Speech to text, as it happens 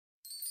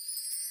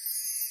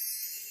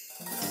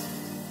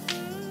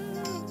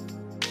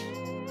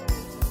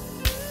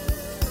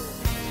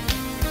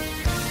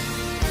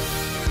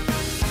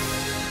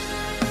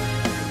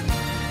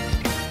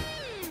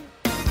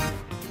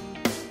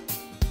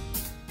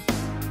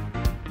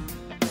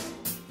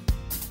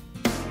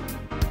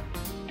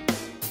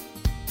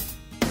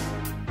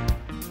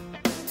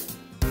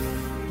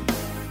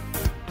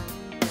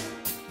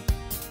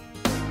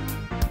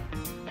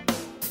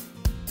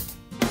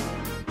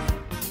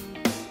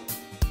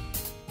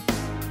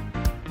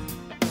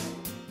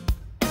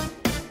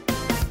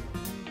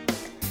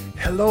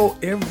Hello,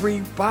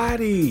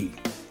 everybody.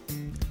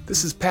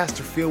 This is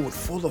Pastor Phil with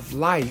Full of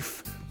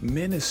Life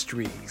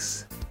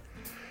Ministries.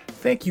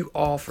 Thank you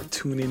all for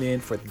tuning in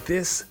for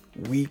this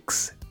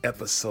week's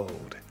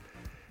episode.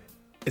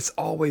 It's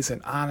always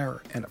an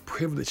honor and a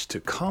privilege to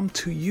come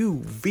to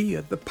you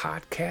via the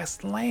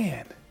podcast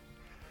land.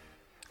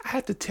 I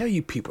have to tell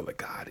you, people of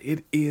God,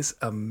 it is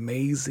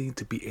amazing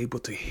to be able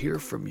to hear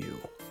from you.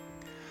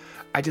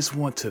 I just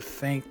want to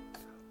thank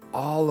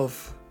all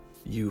of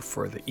you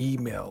for the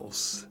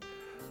emails,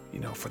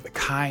 for the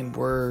kind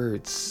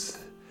words,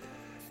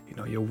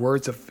 your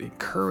words of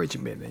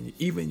encouragement and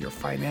even your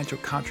financial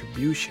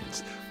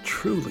contributions.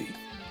 Truly,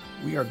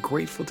 we are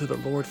grateful to the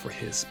Lord for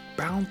his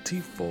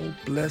bountiful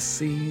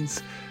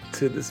blessings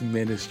to this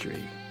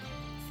ministry.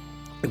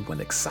 And what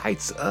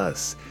excites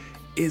us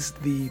is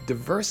the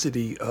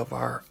diversity of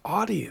our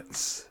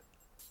audience.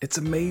 It's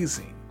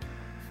amazing.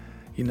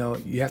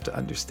 You have to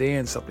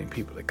understand something,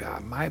 people of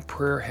God. My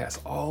prayer has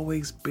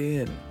always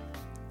been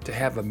to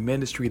have a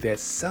ministry that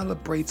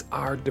celebrates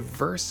our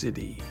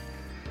diversity,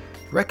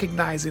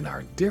 recognizing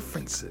our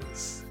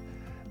differences,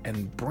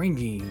 and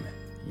bringing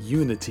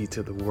unity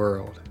to the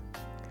world.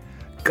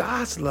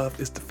 God's love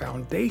is the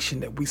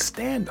foundation that we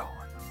stand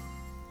on.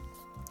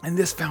 And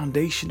this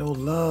foundational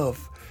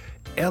love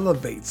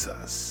elevates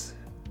us.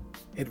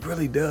 It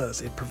really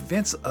does. It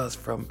prevents us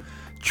from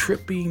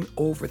tripping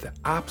over the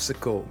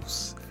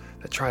obstacles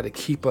that try to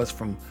keep us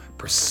from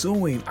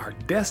pursuing our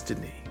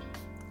destiny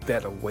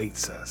that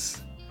awaits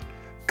us.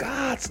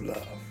 God's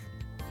love,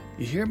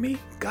 you hear me?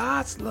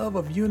 God's love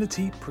of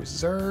unity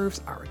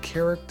preserves our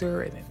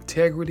character and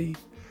integrity,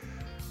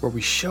 where we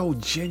show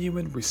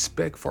genuine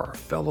respect for our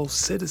fellow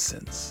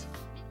citizens.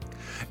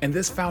 And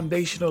this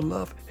foundational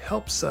love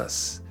helps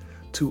us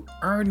to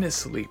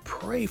earnestly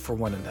pray for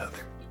one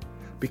another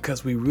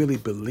because we really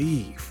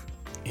believe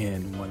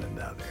in one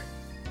another.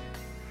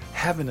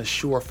 Having a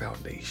sure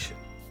foundation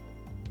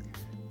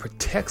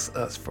protects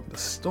us from the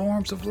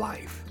storms of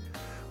life,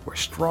 where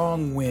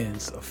strong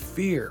winds of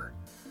fear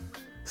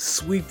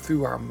sweep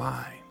through our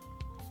mind,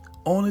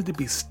 only to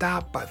be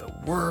stopped by the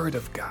word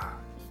of God,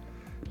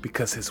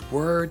 because his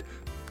word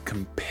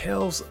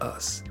compels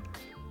us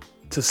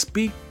to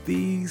speak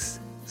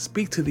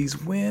to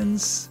these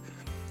winds.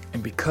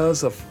 And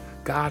because of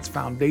God's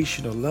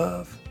foundational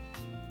love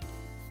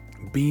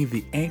being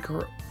the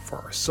anchor for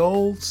our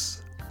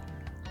souls,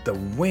 the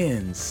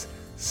winds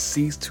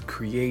cease to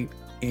create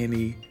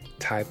any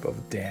type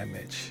of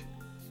damage.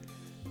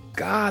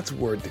 God's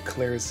word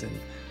declares in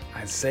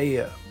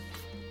Isaiah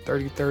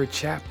 33rd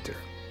chapter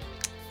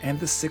and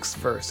the 6th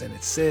verse, and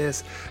it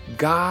says,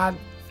 God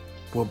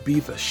will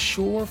be the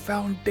sure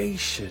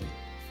foundation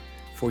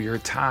for your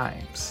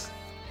times,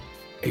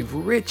 a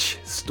rich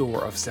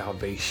store of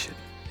salvation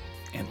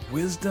and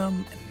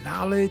wisdom and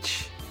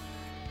knowledge.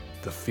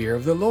 The fear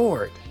of the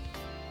Lord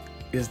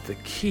is the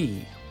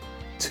key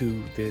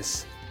to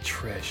this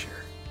treasure.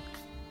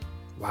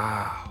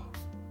 Wow.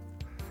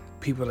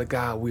 People of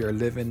God, we are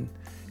living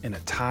in a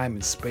time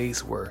and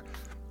space where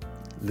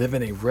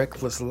living a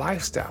reckless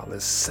lifestyle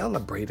is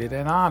celebrated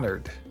and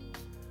honored.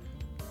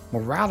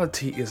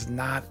 Morality is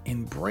not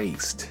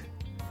embraced.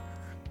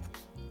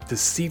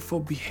 Deceitful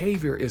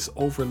behavior is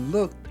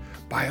overlooked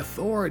by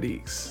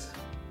authorities,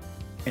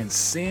 and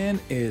sin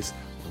is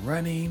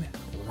running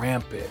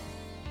rampant.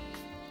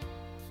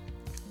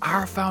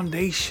 Our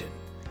foundation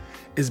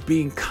is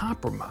being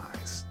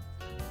compromised,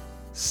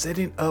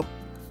 setting up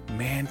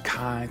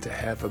mankind to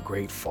have a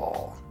great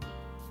fall.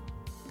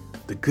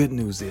 The good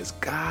news is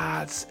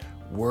God's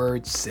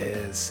word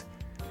says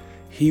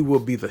he will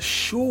be the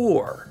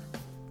sure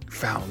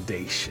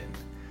foundation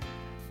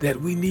that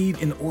we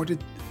need in order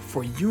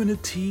for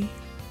unity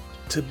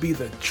to be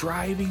the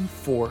driving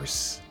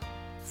force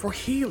for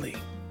healing.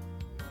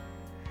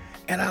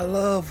 And I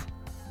love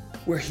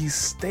where he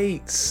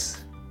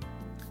states,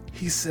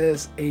 he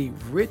says, a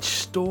rich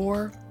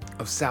store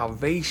of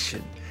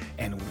salvation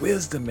and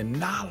wisdom and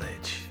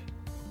knowledge.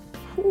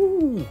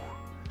 Whew.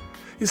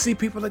 You see,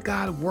 people of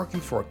God, working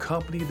for a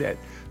company that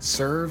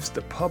serves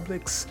the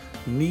public's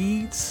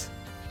needs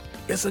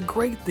is a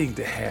great thing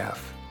to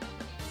have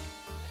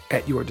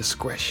at your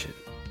discretion.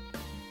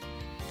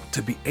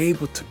 To be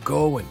able to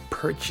go and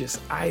purchase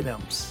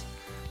items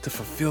to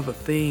fulfill the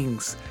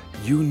things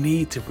you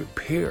need to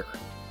repair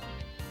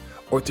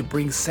or to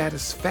bring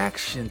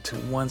satisfaction to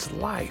one's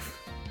life.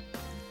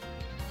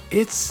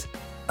 It's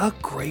a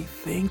great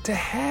thing to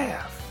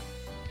have.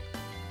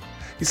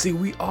 You see,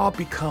 we all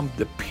become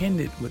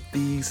dependent with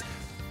these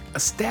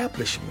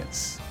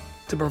establishments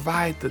to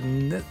provide the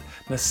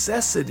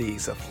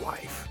necessities of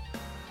life,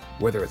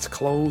 whether it's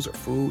clothes or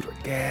food or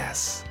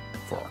gas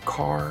for our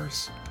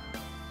cars,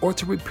 or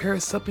to repair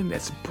something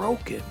that's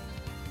broken,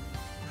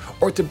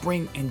 or to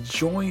bring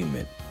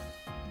enjoyment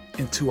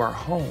into our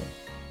home.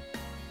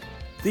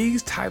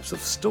 These types of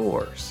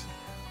stores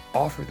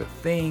offer the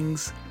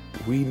things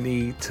we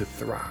need to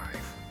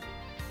thrive.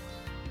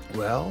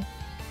 Well,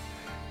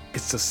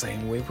 it's the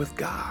same way with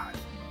God.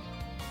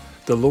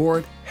 The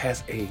Lord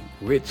has a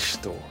rich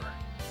store.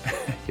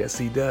 Yes,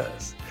 he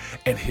does.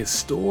 And his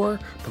store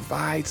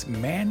provides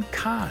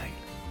mankind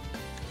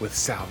with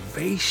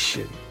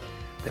salvation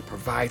that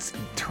provides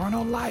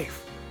eternal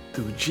life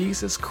through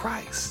Jesus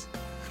Christ.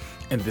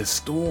 And this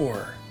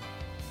store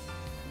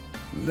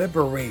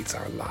liberates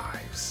our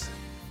lives,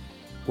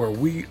 where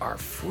we are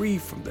free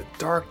from the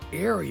dark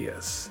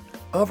areas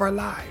of our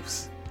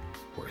lives,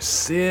 where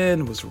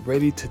sin was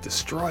ready to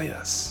destroy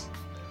us,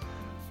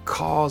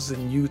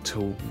 causing you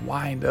to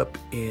wind up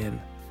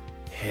in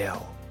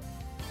hell.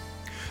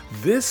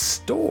 This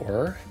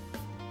store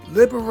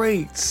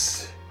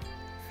liberates.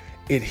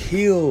 It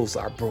heals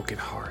our broken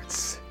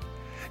hearts.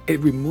 It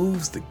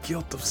removes the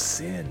guilt of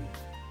sin.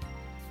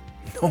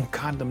 No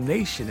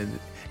condemnation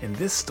in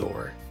this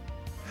store.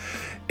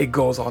 It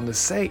goes on to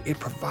say it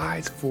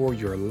provides for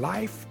your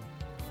life,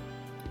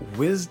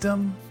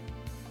 wisdom,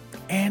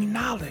 and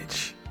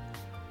knowledge.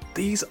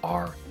 These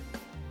are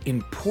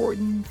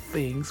important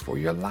things for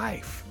your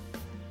life.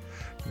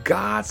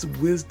 God's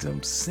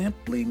wisdom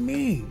simply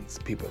means,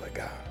 people of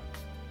God,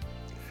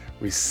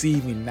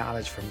 receiving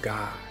knowledge from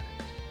God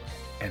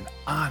and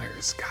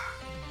honors God.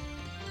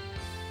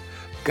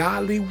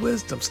 Godly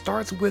wisdom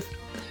starts with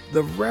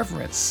the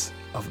reverence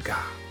of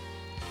God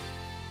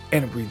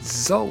and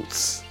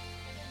results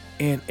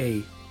in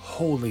a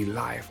holy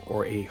life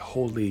or a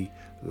holy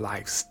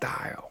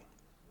lifestyle.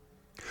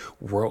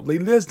 Worldly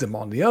wisdom,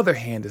 on the other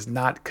hand, is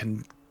not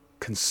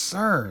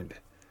concerned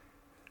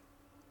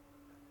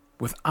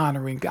with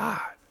honoring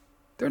God.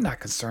 They're not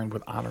concerned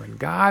with honoring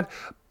God,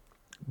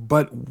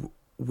 but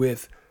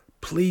with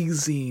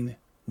pleasing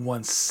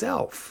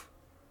oneself.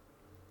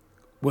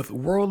 With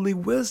worldly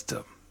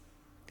wisdom,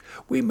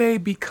 we may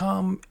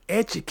become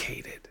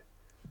educated,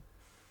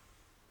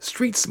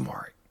 street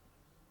smart,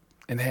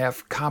 and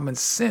have common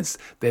sense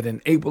that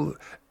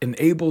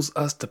enables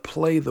us to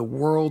play the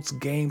world's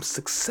game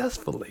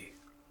successfully.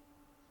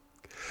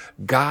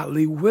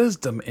 Godly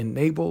wisdom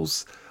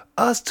enables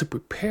us to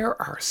prepare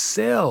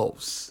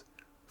ourselves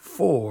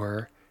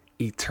for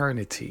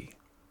eternity.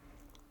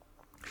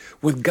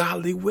 With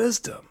godly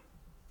wisdom,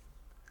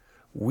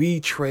 we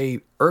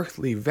trade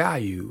earthly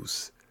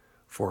values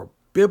for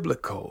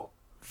biblical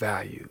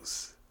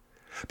values.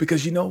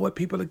 Because you know what,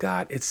 people of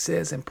God? It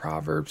says in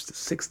Proverbs, the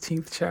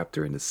 16th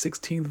chapter and the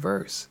 16th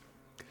verse,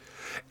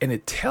 and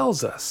it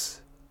tells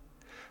us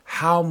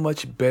how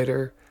much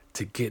better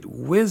to get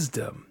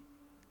wisdom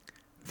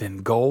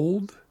than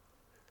gold,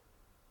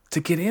 to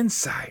get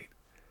insight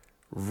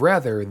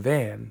rather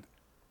than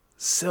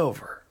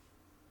silver.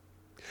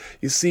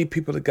 You see,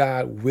 people of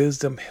God,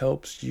 wisdom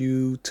helps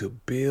you to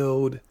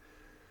build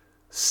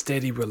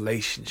steady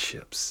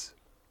relationships.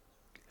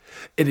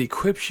 It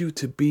equips you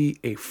to be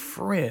a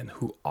friend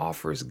who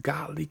offers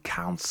godly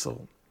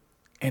counsel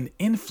and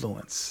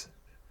influence.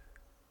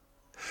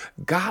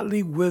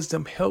 Godly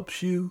wisdom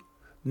helps you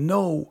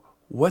know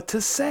what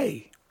to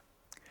say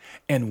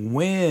and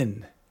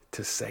when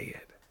to say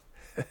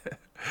it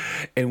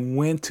and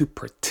when to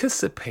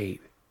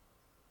participate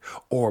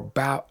or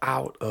bow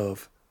out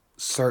of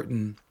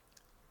certain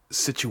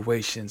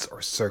situations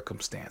or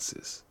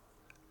circumstances.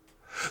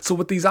 So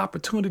with these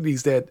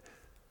opportunities that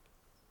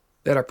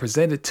are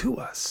presented to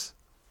us,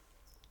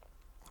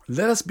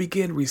 let us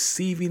begin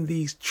receiving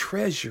these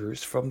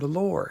treasures from the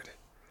Lord.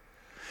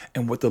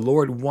 And what the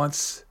Lord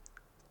wants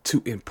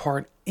to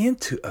impart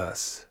into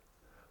us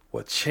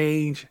will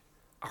change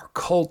our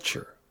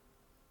culture.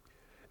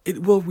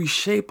 It will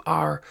reshape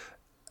our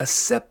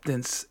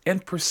acceptance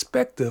and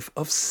perspective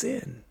of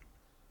sin.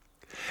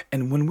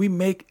 And when we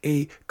make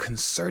a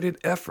concerted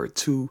effort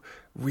to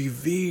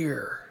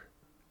revere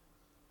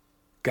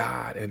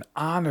God and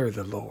honor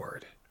the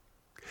Lord,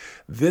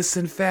 this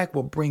in fact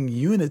will bring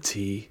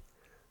unity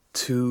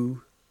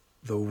to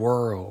the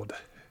world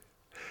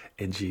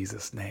in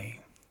Jesus' name.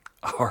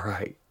 All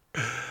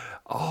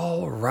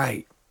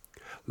right.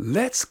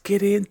 Let's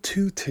get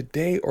into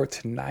today or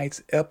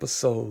tonight's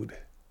episode.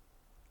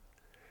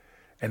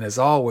 And as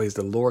always,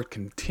 the Lord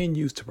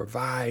continues to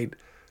provide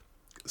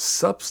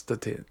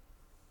substantive,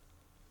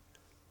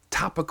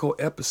 topical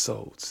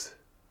episodes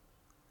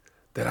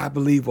that I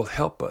believe will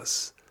help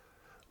us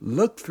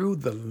look through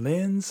the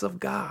lens of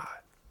God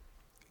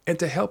and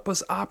to help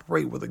us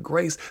operate with a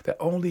grace that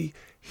only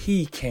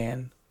He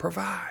can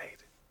provide.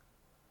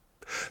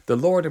 The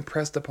Lord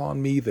impressed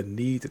upon me the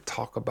need to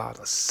talk about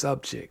a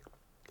subject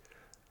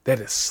that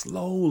is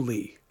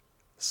slowly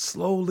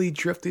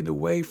drifting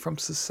away from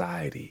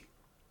society,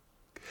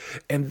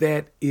 and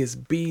that is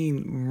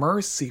being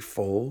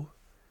merciful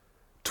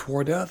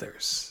toward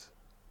others.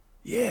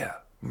 Yeah,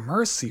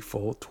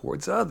 merciful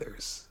towards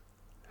others.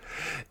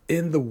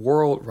 In the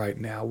world right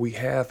now, we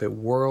have a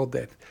world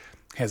that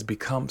has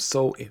become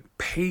so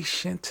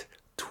impatient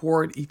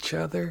toward each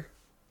other.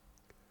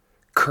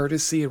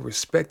 Courtesy and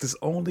respect is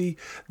only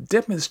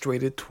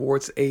demonstrated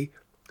towards a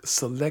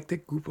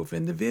selected group of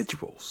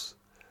individuals,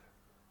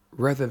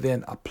 rather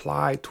than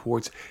applied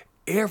towards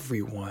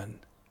everyone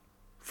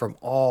from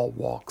all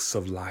walks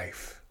of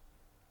life.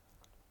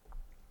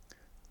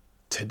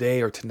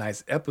 Today or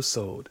tonight's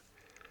episode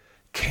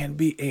can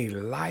be a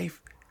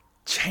life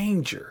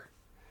changer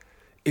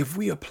if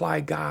we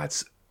apply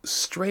God's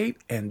straight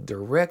and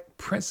direct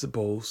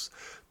principles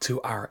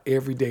to our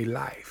everyday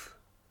life,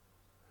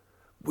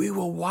 we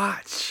will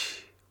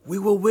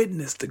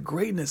witness the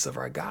greatness of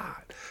our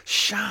God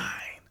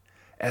shine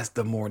as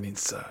the morning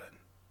sun.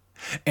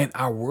 And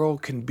our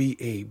world can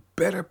be a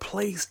better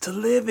place to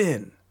live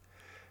in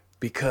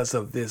because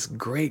of this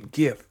great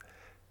gift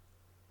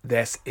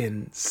that's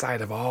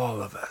inside of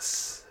all of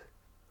us.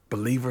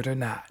 Believe it or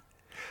not,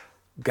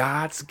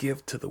 God's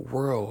gift to the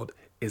world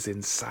is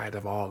inside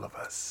of all of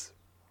us.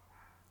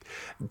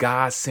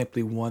 God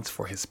simply wants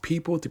for his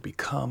people to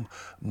become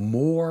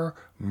more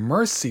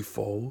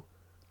merciful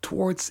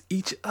towards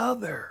each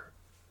other.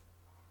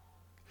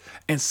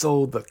 And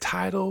so the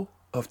title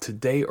of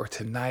today or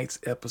tonight's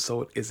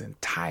episode is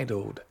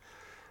entitled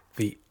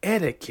The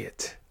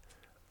Etiquette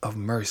of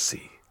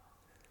Mercy.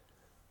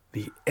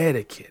 The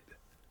Etiquette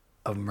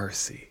of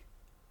Mercy.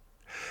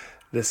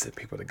 Listen,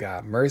 people of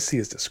God, mercy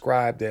is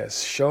described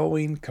as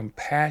showing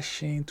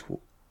compassion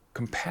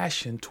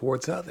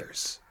towards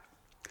others.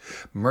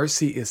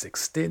 Mercy is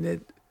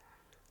extended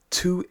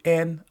to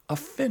an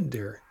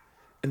offender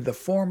in the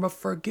form of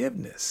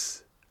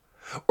forgiveness,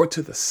 or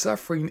to the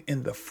suffering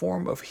in the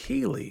form of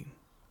healing,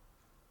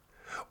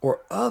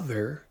 or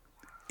other,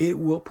 it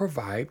will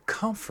provide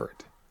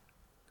comfort.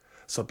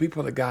 So,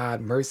 people of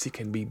God, mercy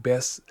can be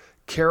best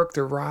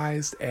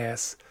characterized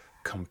as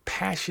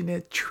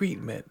compassionate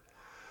treatment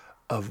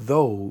of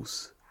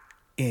those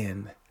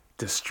in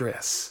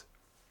distress.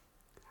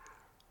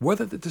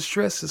 Whether the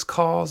distress is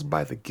caused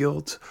by the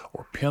guilt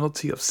or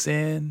penalty of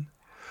sin,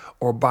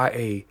 or by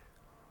a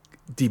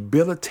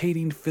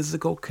debilitating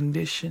physical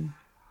condition,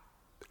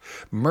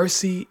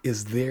 mercy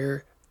is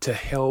there to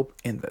help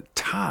in the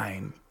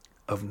time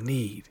of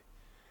need.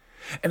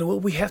 And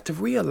what we have to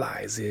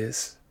realize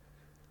is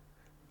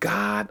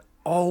God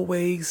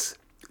always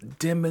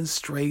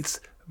demonstrates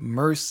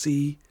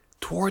mercy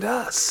toward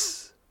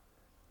us.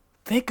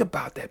 Think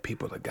about that,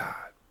 people of God.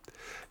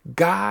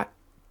 God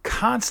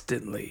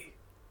constantly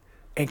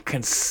and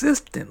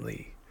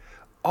consistently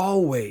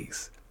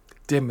always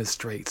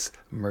demonstrates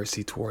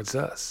mercy towards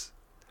us.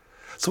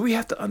 So we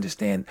have to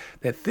understand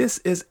that this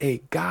is a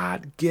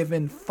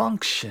God-given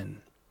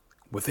function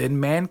within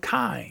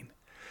mankind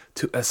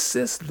to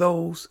assist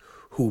those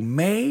who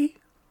may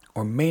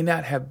or may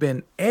not have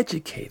been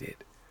educated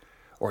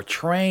or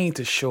trained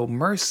to show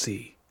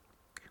mercy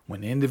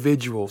when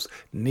individuals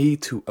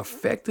need to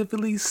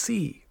effectively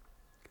see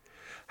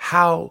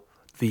how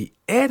the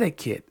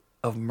etiquette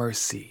of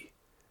mercy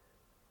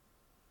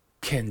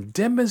can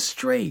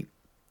demonstrate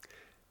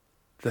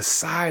the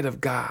side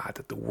of God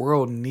that the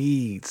world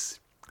needs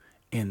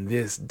in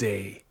this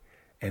day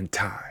and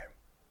time.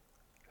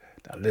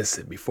 Now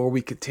listen, before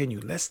we continue,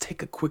 let's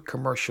take a quick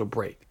commercial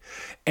break,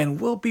 and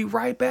we'll be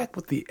right back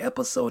with the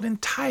episode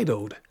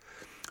entitled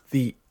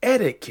The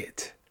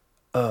Etiquette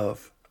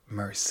of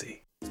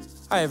Mercy.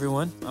 Hi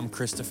everyone, I'm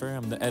Christopher.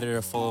 I'm the editor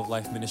of Full of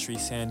Life Ministry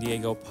San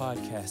Diego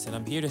podcast, and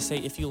I'm here to say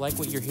if you like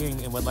what you're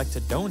hearing and would like to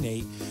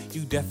donate,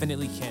 you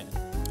definitely can.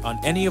 On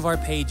any of our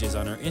pages,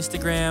 on our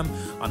Instagram,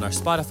 on our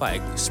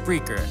Spotify,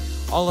 Spreaker,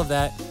 all of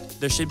that,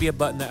 there should be a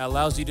button that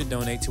allows you to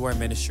donate to our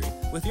ministry.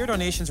 With your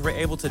donations, we're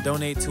able to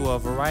donate to a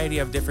variety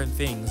of different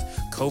things,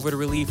 COVID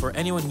relief, or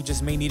anyone who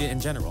just may need it in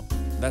general.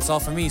 That's all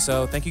for me,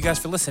 so thank you guys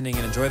for listening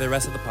and enjoy the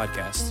rest of the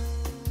podcast.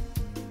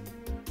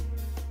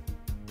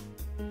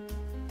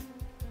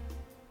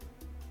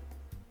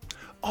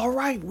 All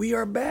right, we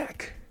are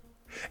back.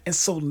 And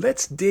so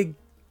let's dig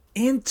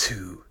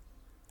into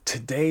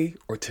today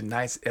or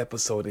tonight's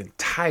episode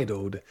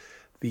entitled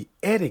The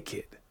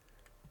Etiquette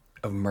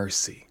of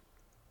Mercy.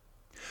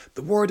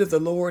 The word of the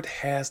Lord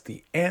has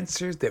the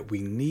answers that we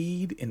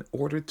need in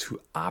order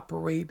to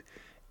operate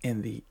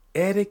in the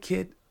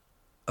etiquette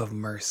of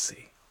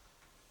mercy.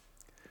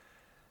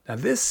 Now,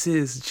 this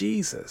is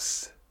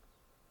Jesus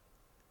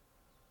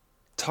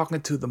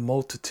talking to the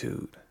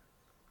multitude.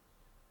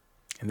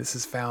 And this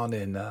is found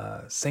in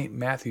St.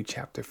 Matthew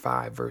chapter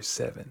 5, verse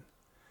 7.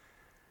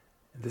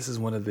 And this is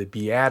one of the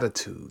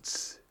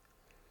Beatitudes,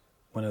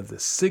 one of the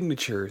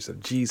signatures of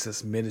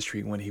Jesus'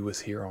 ministry when he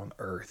was here on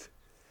earth.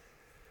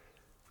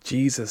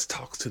 Jesus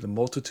talks to the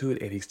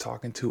multitude, and he's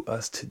talking to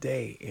us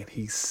today. And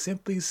he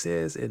simply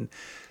says in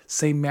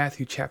St.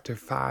 Matthew chapter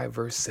 5,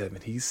 verse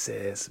 7, he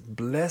says,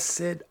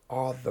 "Blessed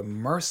are the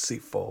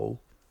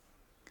merciful,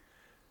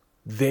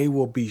 they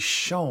will be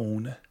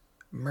shown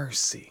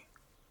mercy."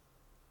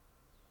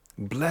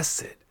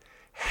 Blessed,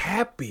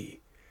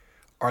 happy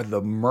are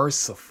the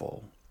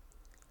merciful,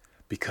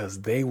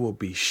 because they will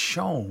be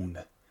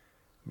shown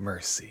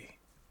mercy.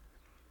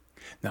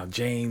 Now,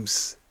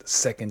 James, the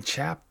 2nd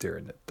chapter,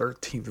 in the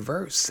 13th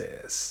verse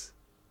says,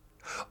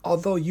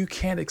 although you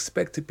can't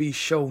expect to be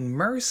shown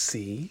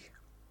mercy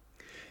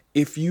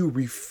if you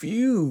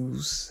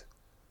refuse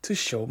to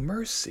show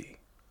mercy.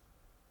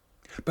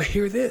 But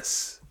hear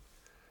this,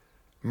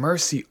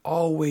 mercy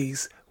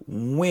always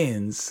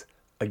wins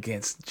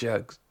against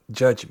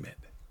judgment.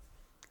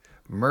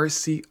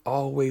 Mercy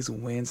always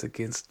wins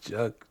against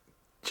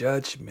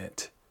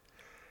judgment.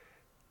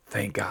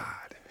 Thank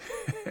God.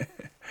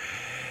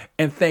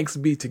 And thanks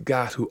be to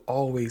God who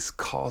always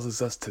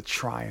causes us to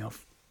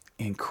triumph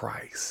in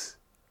Christ.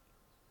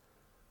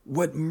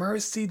 What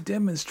mercy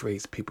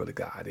demonstrates, people of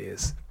God,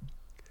 is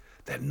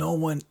that no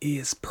one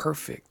is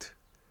perfect.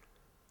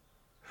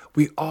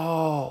 We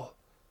all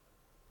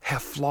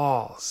have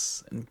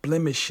flaws and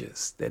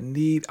blemishes that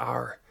need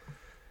our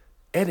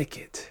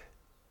etiquette,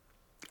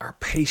 our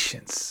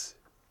patience,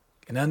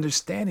 and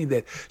understanding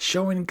that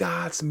showing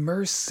God's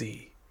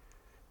mercy,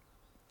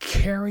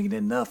 caring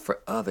enough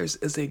for others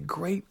is a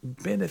great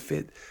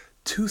benefit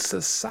to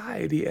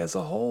society as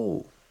a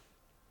whole.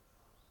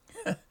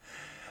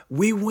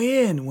 We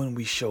win when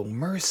we show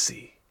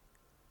mercy.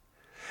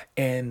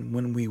 And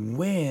when we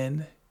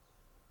win,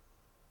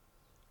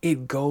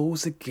 it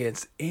goes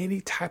against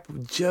any type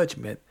of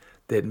judgment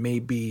that may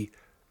be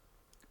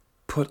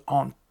put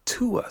on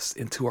to us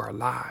into our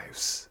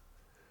lives.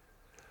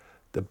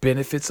 The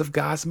benefits of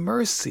God's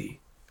mercy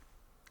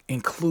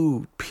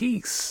include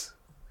peace,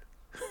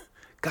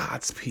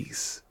 God's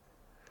peace,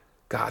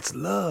 God's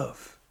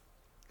love,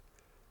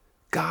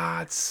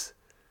 God's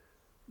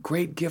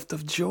great gift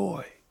of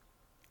joy.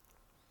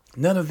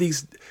 None of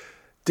these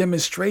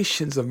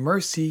demonstrations of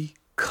mercy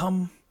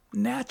come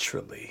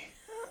naturally.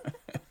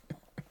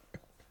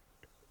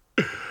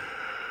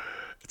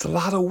 It's a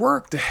lot of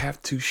work to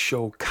have to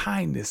show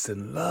kindness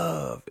and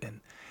love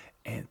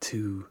and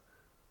to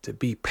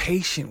be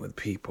patient with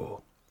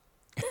people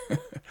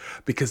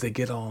because they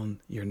get on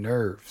your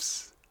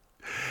nerves.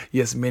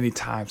 Yes, many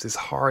times it's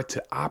hard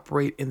to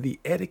operate in the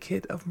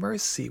etiquette of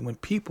mercy when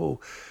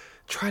people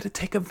try to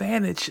take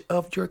advantage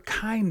of your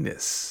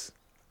kindness.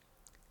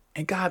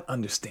 And God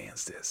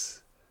understands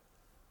this.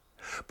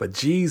 But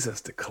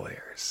Jesus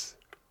declares,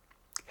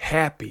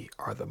 "Happy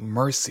are the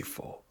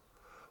merciful,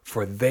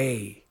 for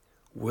they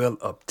will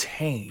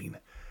obtain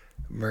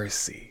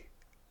mercy."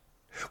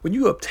 When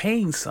you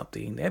obtain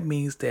something, that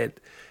means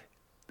that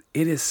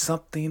it is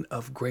something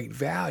of great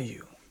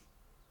value.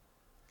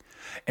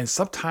 And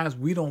sometimes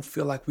we don't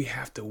feel like we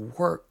have to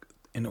work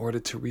in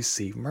order to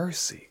receive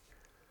mercy.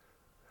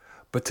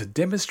 But to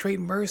demonstrate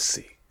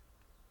mercy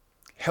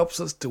helps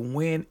us to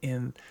win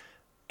in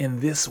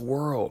this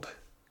world.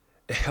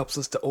 It helps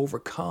us to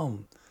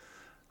overcome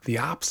the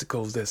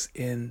obstacles that's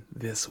in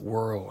this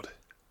world.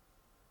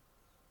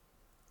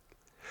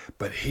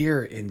 But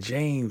here in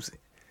James,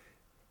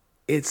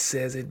 it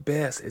says it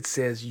best. It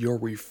says your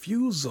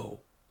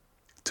refusal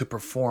to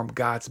perform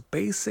God's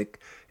basic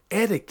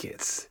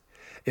etiquettes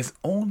is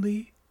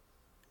only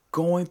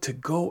going to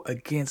go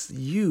against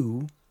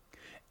you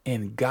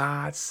in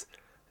God's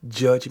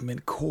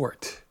judgment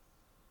court.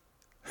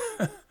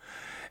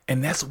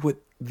 And that's what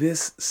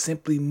this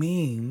simply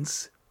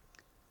means.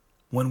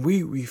 When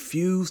we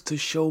refuse to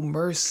show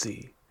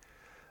mercy,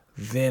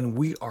 then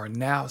we are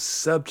now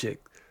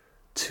subject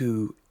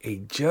to a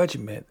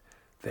judgment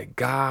that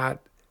God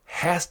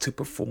has to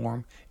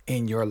perform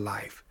in your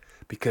life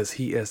because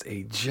he is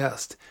a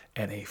just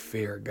and a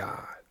fair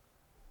God.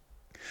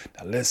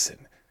 Now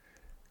listen,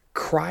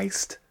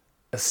 Christ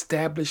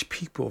established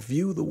people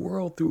view the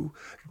world through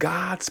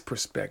God's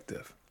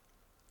perspective,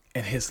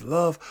 and his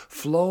love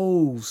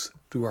flows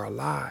through our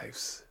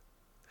lives.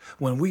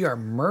 When we are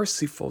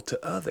merciful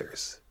to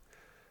others,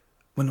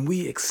 when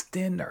we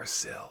extend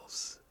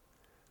ourselves,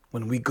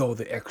 when we go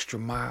the extra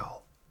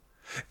mile,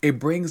 it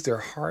brings their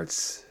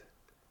hearts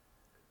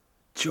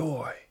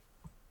joy.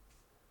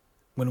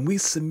 When we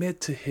submit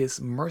to his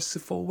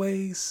merciful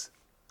ways,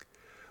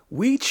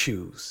 we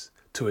choose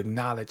to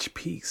acknowledge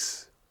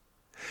peace.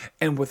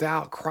 And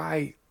without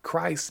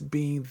Christ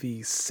being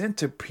the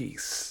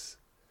centerpiece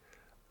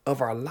of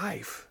our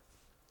life,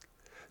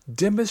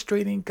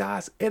 demonstrating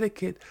God's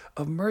etiquette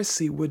of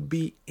mercy would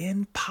be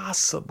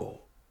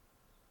impossible.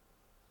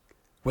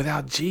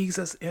 Without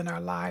Jesus in our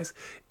lives,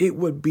 it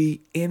would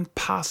be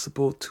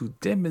impossible to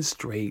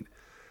demonstrate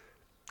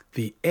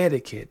the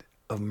etiquette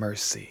of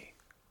mercy.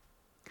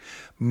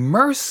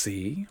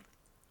 Mercy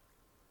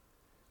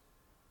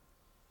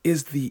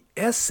is the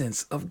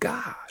essence of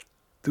God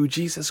through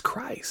Jesus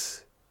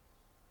Christ.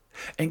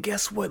 And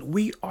guess what?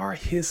 We are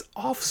his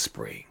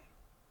offspring.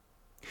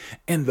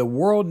 And the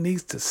world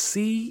needs to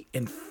see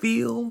and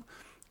feel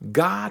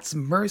God's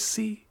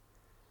mercy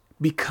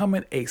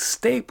becoming a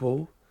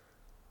staple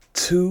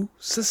to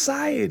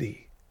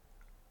society.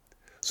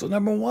 So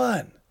number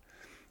one,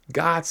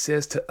 God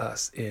says to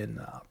us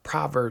in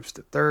Proverbs,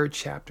 the 3rd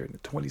chapter, and the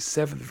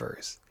 27th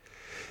verse,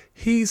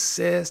 he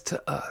says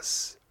to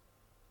us,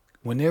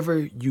 whenever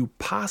you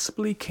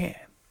possibly can,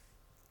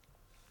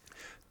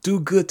 do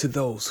good to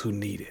those who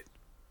need it.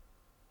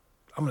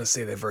 I'm going to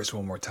say that verse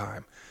one more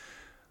time.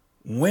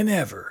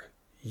 Whenever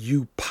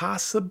you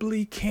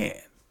possibly can,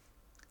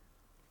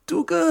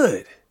 do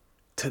good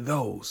to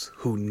those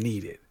who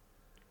need it.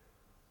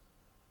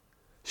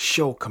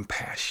 Show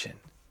compassion.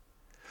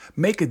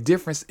 Make a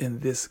difference in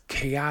this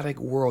chaotic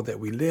world that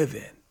we live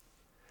in,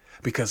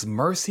 because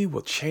mercy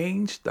will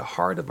change the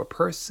heart of a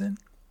person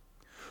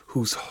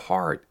whose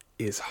heart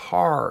is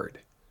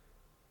hard,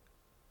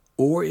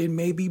 or it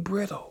may be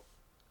brittle,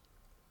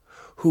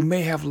 who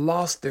may have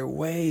lost their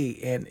way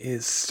and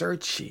is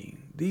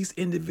searching. These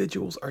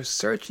individuals are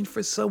searching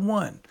for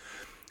someone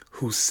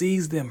who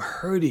sees them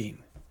hurting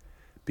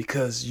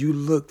because you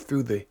look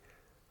through the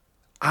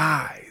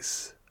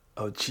eyes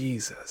of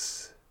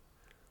Jesus.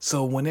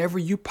 So whenever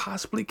you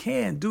possibly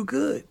can, do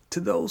good to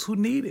those who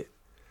need it.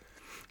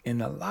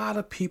 And a lot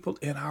of people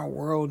in our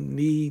world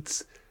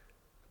needs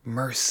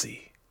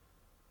mercy.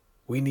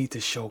 We need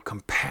to show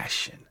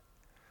compassion.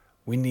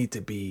 We need to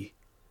be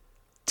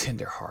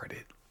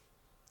tenderhearted.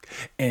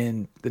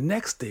 And the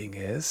next thing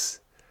is,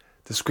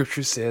 the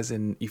scripture says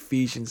in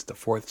Ephesians, the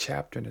 4th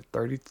chapter, and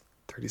the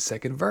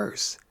 32nd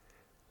verse,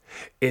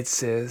 it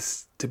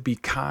says to be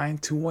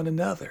kind to one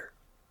another,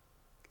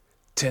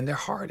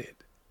 tenderhearted,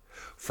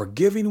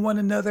 forgiving one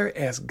another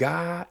as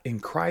God in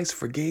Christ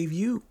forgave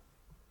you.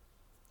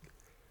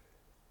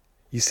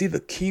 You see the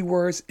key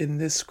words in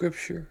this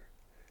scripture: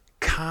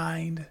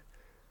 kind,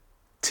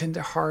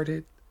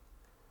 tenderhearted,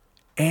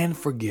 and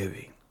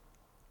forgiving.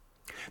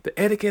 The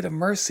etiquette of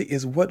mercy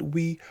is what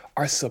we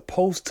are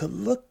supposed to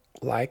look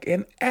like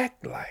and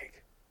act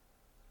like.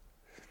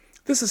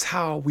 This is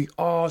how we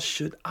all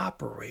should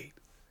operate.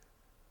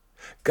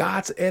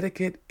 God's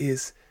etiquette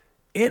is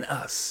in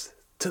us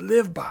to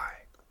live by.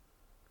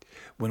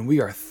 When we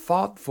are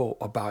thoughtful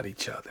about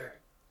each other,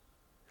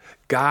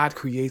 God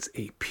creates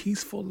a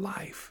peaceful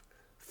life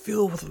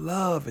filled with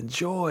love and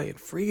joy and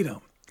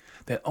freedom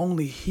that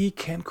only He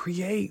can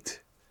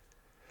create.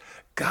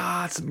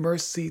 God's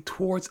mercy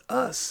towards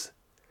us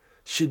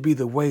should be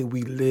the way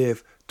we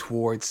live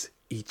towards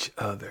each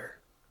other.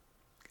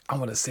 I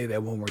want to say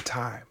that one more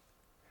time.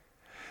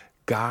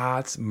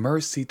 God's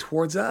mercy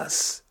towards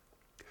us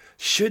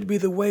should be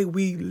the way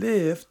we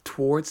live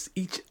towards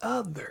each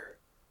other.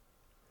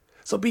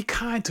 So be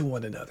kind to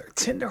one another,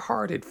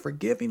 tenderhearted,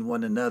 forgiving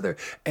one another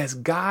as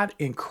God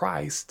in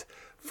Christ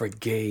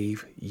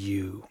forgave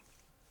you.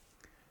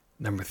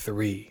 Number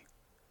 3,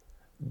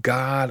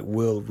 God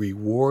will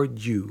reward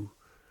you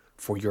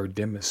for your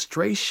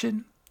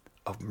demonstration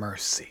of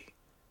mercy.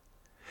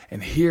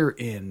 And here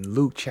in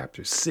Luke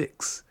chapter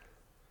 6,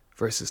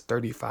 verses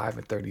 35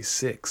 and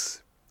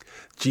 36,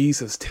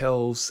 Jesus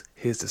tells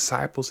his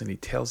disciples, and he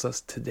tells us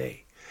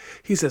today,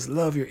 he says,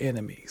 love your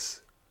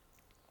enemies,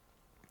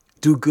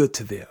 do good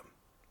to them,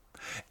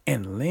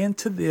 and lend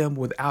to them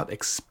without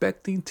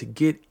expecting to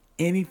get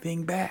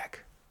anything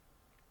back.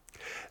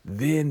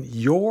 Then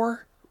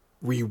your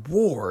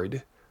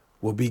reward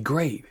will be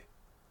great,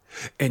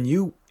 and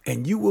you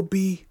will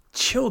be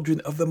children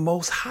of the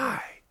Most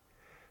High,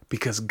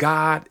 because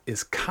God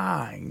is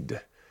kind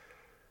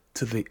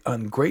to the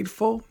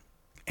ungrateful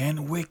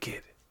and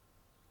wicked.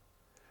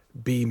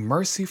 Be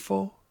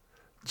merciful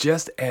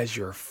just as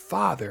your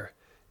Father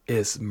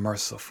is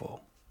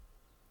merciful.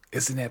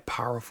 Isn't that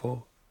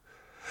powerful?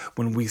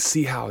 When we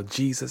see how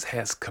Jesus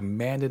has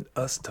commanded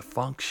us to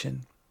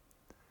function,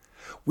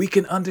 we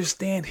can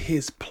understand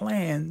his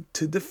plan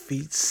to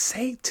defeat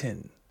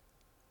Satan.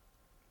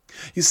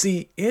 You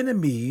see,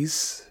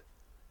 enemies,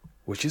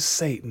 which is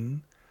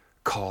Satan,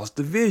 cause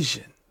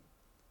division.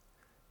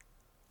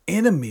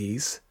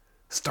 Enemies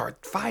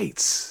start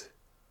fights.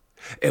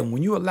 And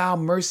when you allow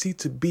mercy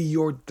to be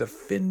your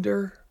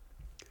defender,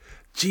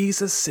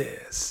 Jesus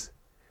says,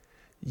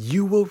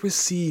 you will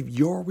receive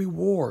your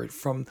reward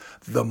from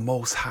the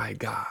Most High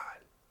God.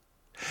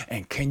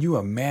 And can you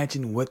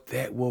imagine what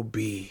that will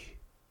be?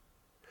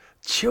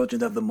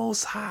 Children of the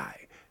Most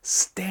High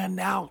stand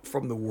out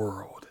from the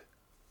world.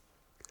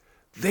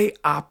 They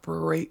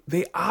operate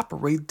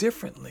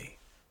differently.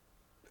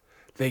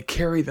 They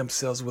carry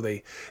themselves with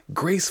a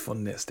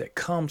gracefulness that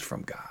comes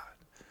from God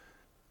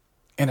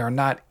and are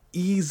not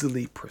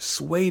easily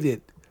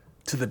persuaded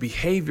to the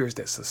behaviors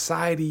that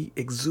society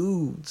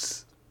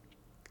exudes.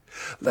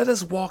 Let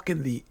us walk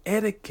in the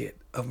etiquette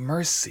of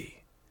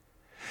mercy.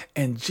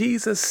 And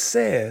Jesus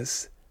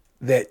says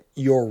that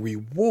your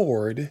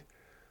reward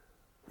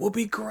will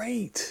be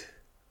great.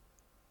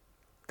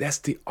 That's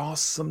the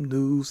awesome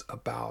news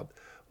about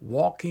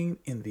walking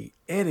in the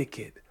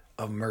etiquette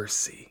of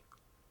mercy.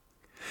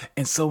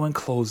 And so in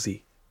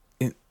closing,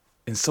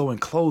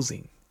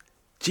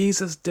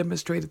 Jesus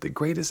demonstrated the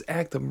greatest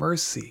act of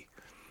mercy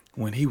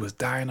when he was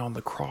dying on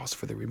the cross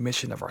for the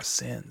remission of our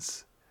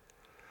sins.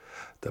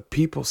 The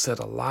people said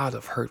a lot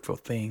of hurtful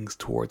things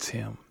towards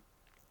him.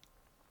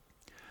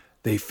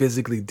 They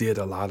physically did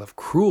a lot of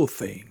cruel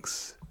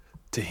things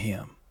to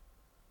him.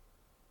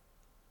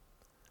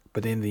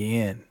 But in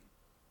the end,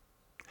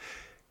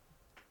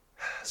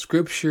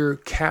 Scripture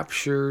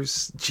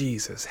captures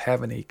Jesus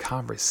having a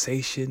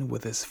conversation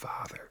with his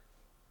Father.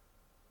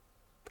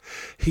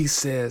 He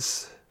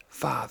says,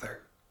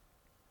 Father,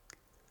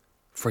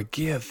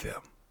 forgive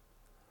them,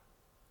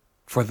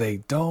 for they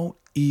don't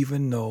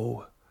even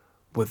know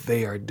what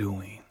they are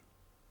doing.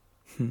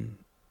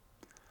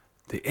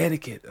 The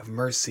etiquette of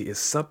mercy is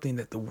something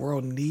that the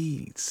world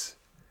needs.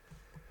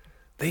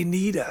 They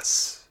need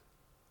us.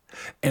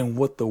 And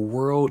what the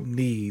world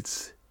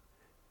needs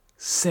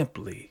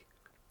simply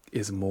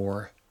is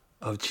more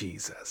of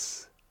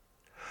Jesus.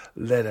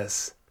 Let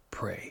us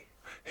pray.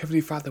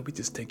 Heavenly Father, we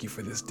just thank you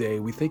for this day.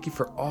 We thank you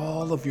for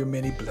all of your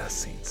many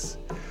blessings.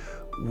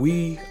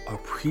 We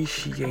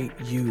appreciate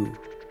you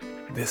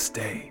this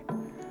day.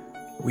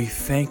 We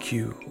thank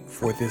you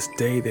for this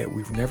day that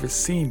we've never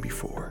seen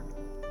before.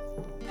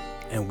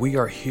 And we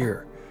are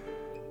here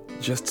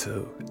just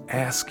to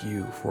ask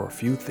you for a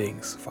few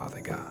things,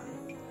 Father God.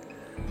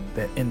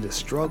 That in the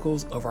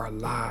struggles of our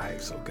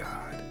lives, oh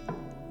God,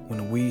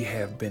 when we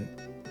have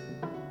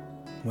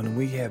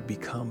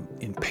become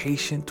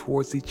impatient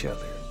towards each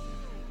other,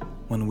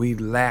 when we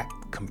lack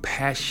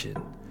compassion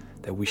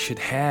that we should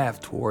have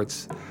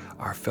towards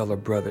our fellow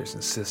brothers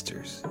and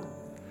sisters.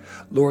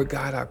 Lord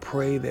God, I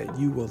pray that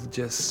you will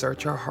just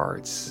search our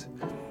hearts,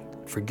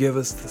 forgive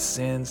us the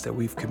sins that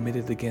we've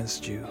committed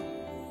against you.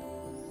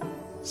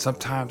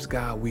 Sometimes,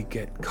 God, we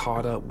get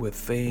caught up with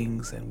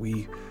things and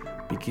we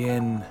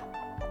begin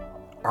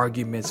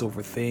arguments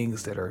over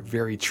things that are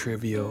very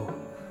trivial.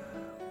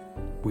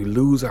 We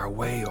lose our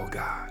way, oh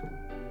God.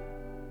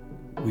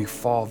 We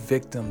fall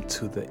victim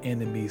to the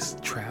enemy's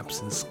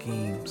traps and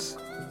schemes.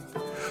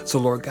 So,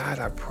 Lord God,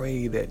 I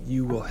pray that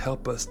you will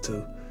help us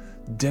to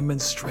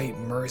demonstrate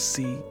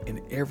mercy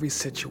in every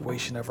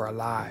situation of our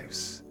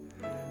lives,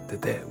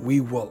 that we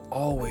will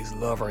always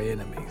love our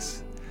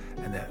enemies,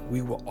 and that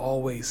we will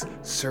always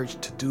search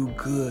to do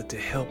good to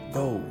help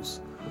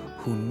those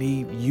who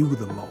need you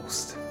the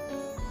most.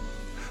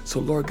 So,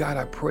 Lord God,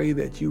 I pray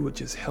that you would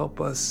just help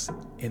us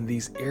in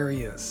these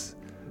areas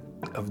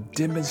of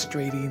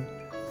demonstrating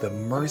the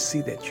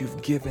mercy that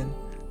you've given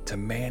to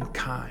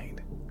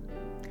mankind.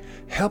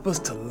 Help us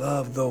to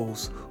love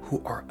those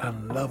who are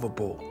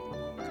unlovable,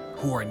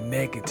 who are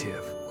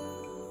negative,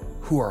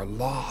 who are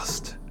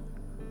lost,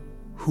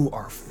 who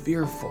are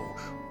fearful.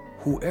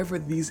 Whoever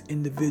these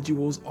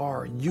individuals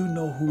are, you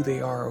know who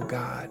they are, oh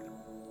God.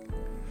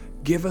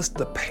 Give us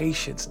the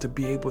patience to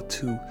be able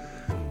to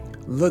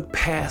look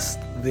past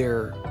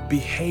their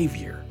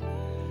behavior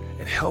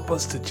and help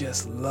us to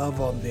just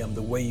love on them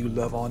the way you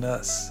love on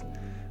us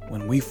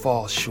when we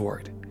fall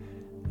short,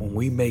 when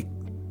we make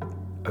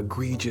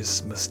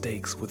egregious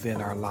mistakes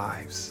within our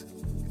lives.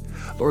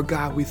 Lord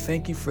God, we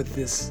thank you for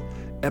this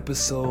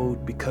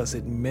episode because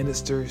it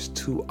ministers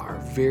to our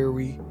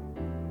very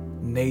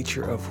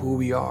nature of who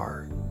we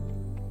are.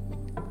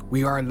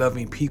 We are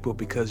loving people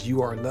because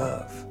you are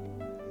love.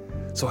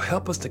 So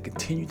help us to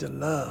continue to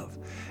love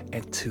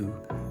and to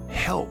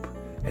help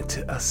and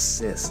to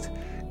assist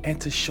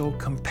and to show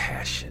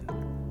compassion,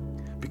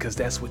 because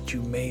that's what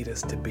you made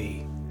us to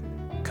be.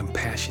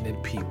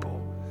 Compassionate people,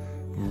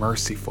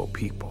 merciful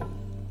people.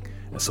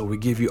 And so we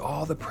give you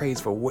all the praise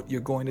for what you're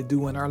going to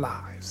do in our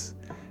lives.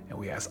 And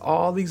we ask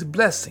all these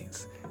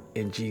blessings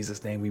in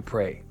Jesus' name we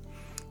pray.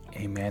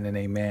 Amen and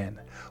amen.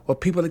 Well,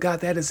 people of God,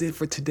 that is it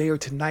for today or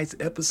tonight's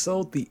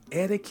episode, The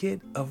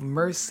Etiquette of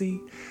Mercy.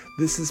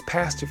 This is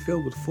Pastor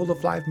Phil with Full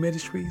of Life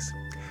Ministries.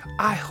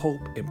 I hope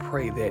and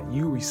pray that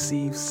you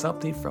receive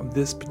something from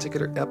this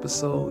particular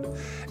episode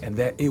and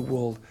that it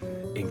will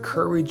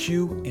encourage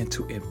you and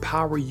to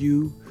empower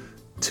you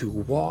to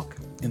walk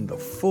in the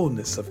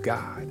fullness of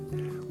God.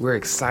 We're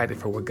excited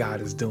for what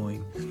God is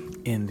doing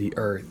in the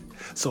earth.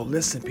 So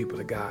listen, people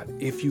of God,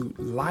 if you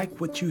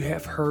like what you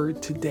have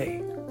heard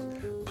today,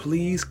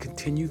 please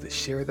continue to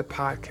share the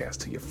podcast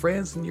to your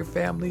friends and your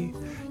family,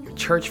 your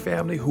church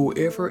family,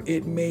 whoever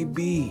it may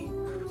be.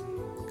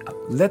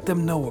 Let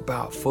them know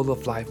about Full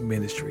of Life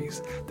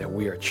Ministries, that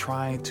we are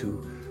trying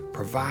to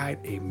provide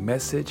a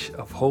message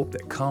of hope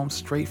that comes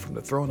straight from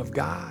the throne of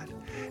God.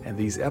 And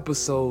these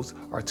episodes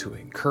are to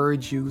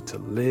encourage you to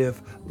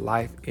live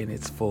life in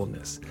its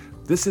fullness.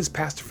 This is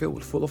Pastor Phil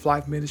with Full of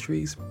Life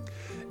Ministries.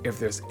 If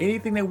there's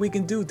anything that we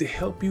can do to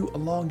help you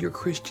along your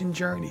Christian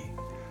journey,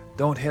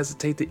 don't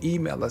hesitate to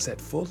email us at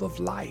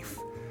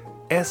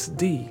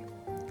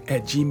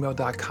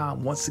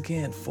fulloflifesd@gmail.com. Once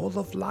again,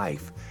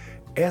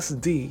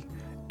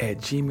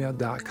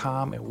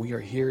 fulloflifesd@gmail.com. And we are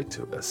here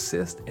to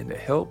assist and to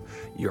help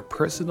your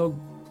personal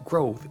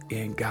growth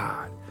in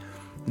God.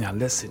 Now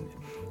listen,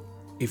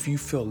 if you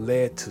feel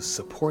led to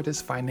support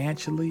us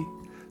financially,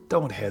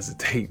 don't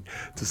hesitate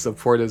to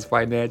support us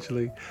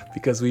financially,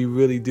 because we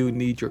really do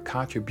need your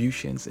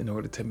contributions in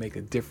order to make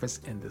a difference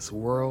in this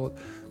world.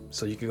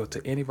 So you can go to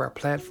any of our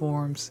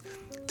platforms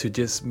to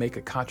just make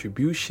a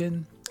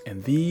contribution.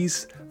 And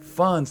these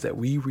funds that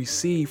we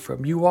receive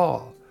from you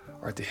all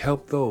are to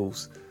help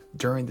those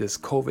during this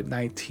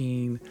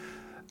COVID-19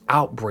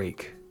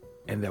 outbreak,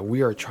 and that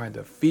we are trying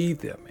to feed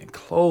them and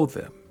clothe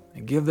them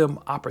and give them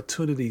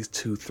opportunities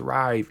to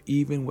thrive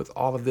even with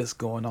all of this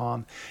going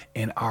on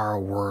in our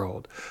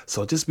world.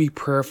 So just be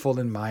prayerful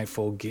and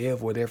mindful.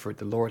 Give whatever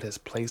the Lord has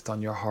placed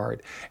on your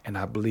heart, and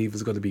I believe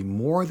it's going to be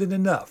more than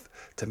enough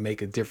to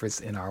make a difference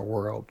in our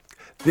world.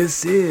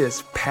 This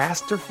is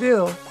Pastor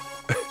Phil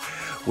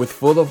with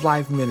Full of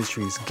Life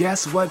Ministries.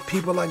 Guess what,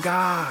 people of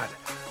God?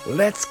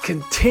 Let's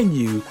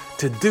continue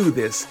to do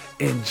this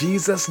in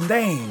Jesus'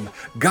 name.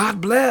 God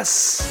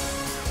bless.